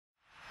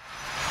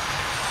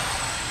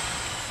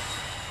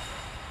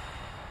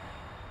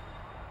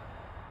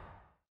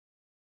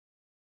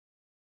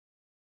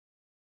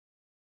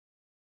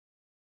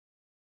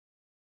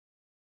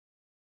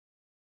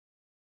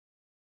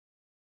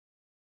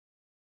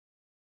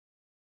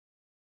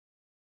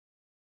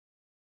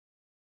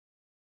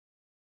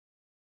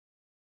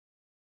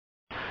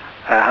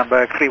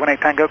Hamburg 318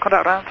 Tango,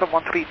 contact round from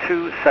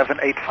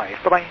 132785.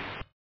 Bye-bye.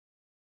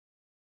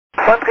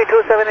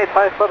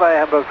 132785, bye-bye,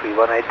 Hamburg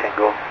 318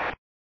 Tango.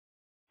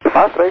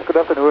 Fast right, good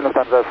afternoon,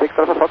 Lufthansa 6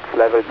 Alpha Fox,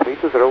 level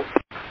 320.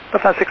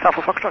 Lufthansa 6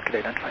 Alpha Fox, could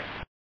identify.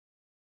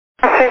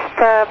 Assist,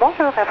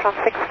 bonjour, Air France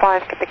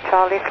 65, Quebec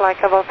Charlie,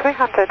 flight level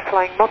 300,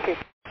 flying multi.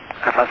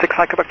 Air France 6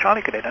 Quebec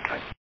Charlie, could identify.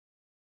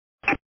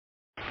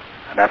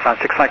 And Air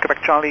France 6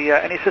 Quebec Charlie,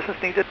 any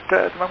assistance needed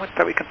at the moment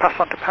that we can pass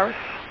on to Paris?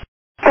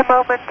 At the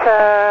moment,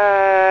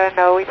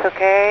 no, it's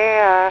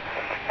okay.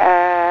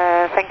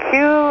 Thank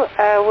you.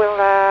 We'll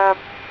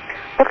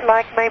would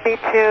like maybe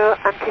to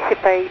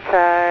anticipate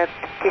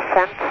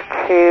descent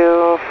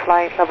to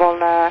flight level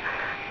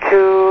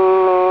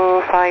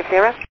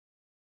 250.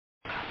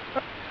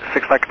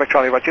 6 Quebec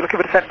Charlie, right. You looking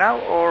for descent now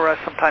or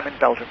sometime in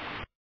Belgium?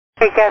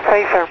 Yes,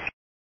 sir.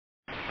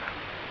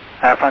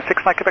 France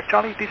 6 Quebec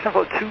Charlie, descent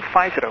level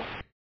 250.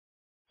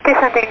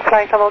 Descending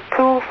flight level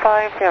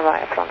 250,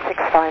 France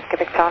 65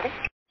 Quebec Charlie.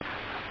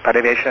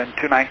 VASaviation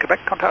 29 Quebec,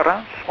 contact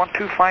rounds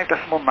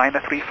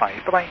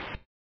 125.935. Bye-bye.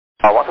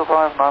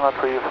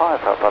 125.935,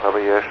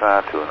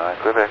 VASaviation 29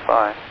 Quebec,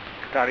 bye.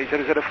 Diary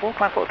 004,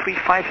 climb for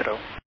 350.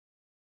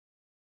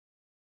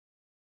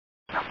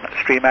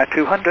 Stream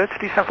 200,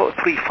 descent for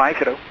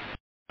 350.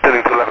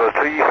 Turning to level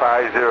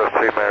 350,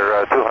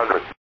 streamer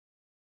 200.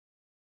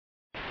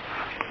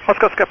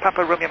 Oscar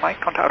Papa Romeo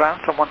Mike, contact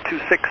round from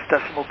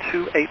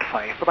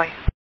 126.285. Bye-bye.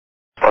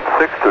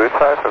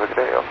 16285, have a good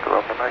day, Oscar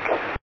Romeo Mike.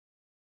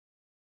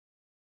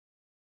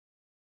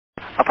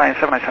 Alpine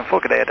 7974,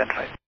 good day,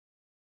 identified.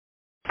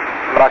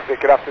 Lastly,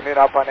 good afternoon,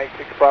 Alpine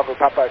 86 Bravo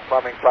Papa,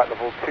 climbing flight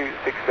level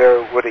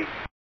 260 Woody.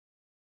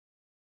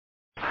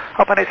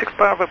 Alpine 86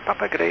 Bravo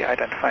Papa, good day,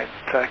 identified.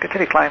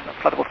 Continue climb,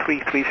 flight level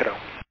 330.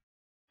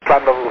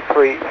 Climb level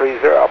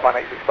 330, Alpine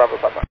 86 Bravo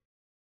Papa.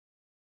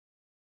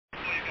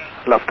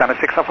 Lufthansa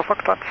 6 Alpha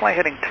Foxtrot, fly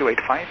heading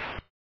 285.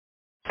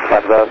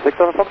 Lufthansa 6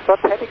 Alpha Foxtrot,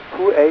 heading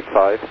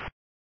 285.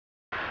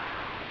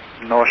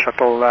 North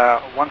Shuttle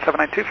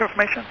 1792 for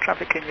information,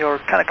 traffic in your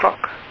 10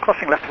 o'clock,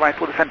 crossing left to right,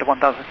 will descend to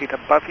 1,000 feet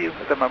above you,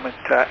 at the moment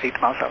 8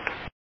 miles out.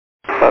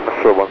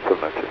 Sure,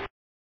 1792.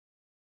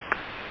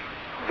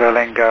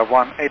 Verling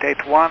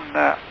 1881,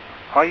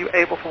 are you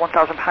able for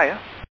 1,000 higher?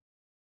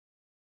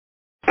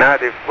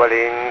 Negative,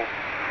 Verling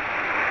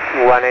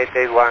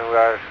 1881, we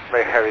are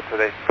very heavy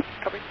today.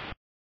 Copy.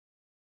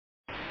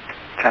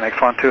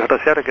 10x12 Hotel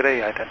Sierra, good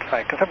day,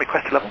 identify. Confirm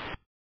request level.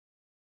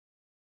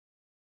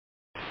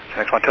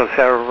 10x12 Hotel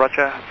Sierra,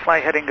 roger. Fly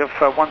heading of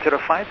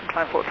 105 and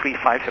climb for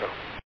 350.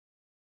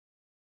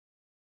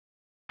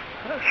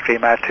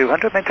 Stream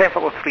 200, maintain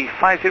for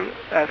 350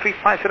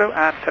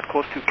 and set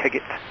course to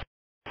Kegit.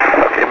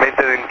 Okay,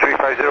 maintaining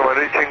 350 when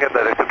reaching and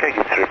direct to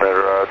Kegit,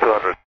 streamer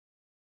 200.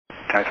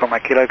 10x1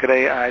 Mike Kilo, good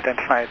day,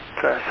 identified.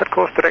 Set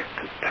course direct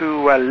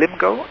to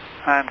Limgo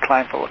and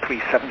climb for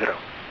 370.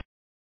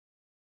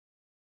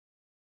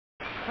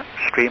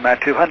 Stream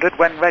 200,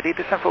 when ready,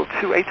 descend for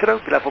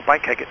 280, be leveled by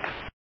Kegit.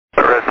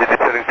 Ready,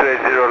 descending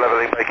 280,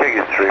 leveling by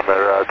Kegit,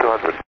 streamer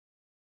 200.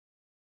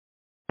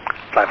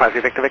 Fly 50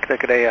 Victor Victor,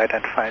 good day,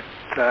 identified.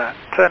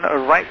 Turn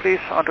right please,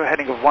 onto a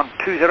heading of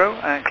 120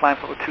 and climb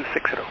for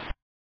 260.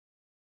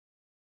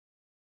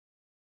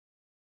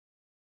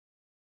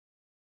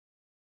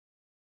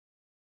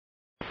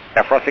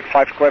 Air France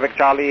 65 Quebec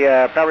Charlie,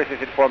 Paris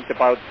is informed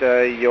about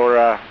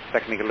your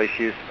technical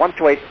issues.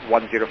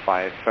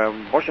 128105,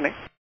 what's your name?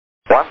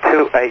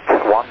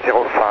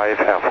 128.105,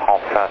 Air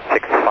France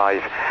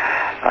 65,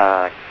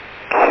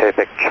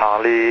 Quebec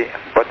Charlie,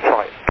 bonne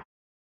soirée.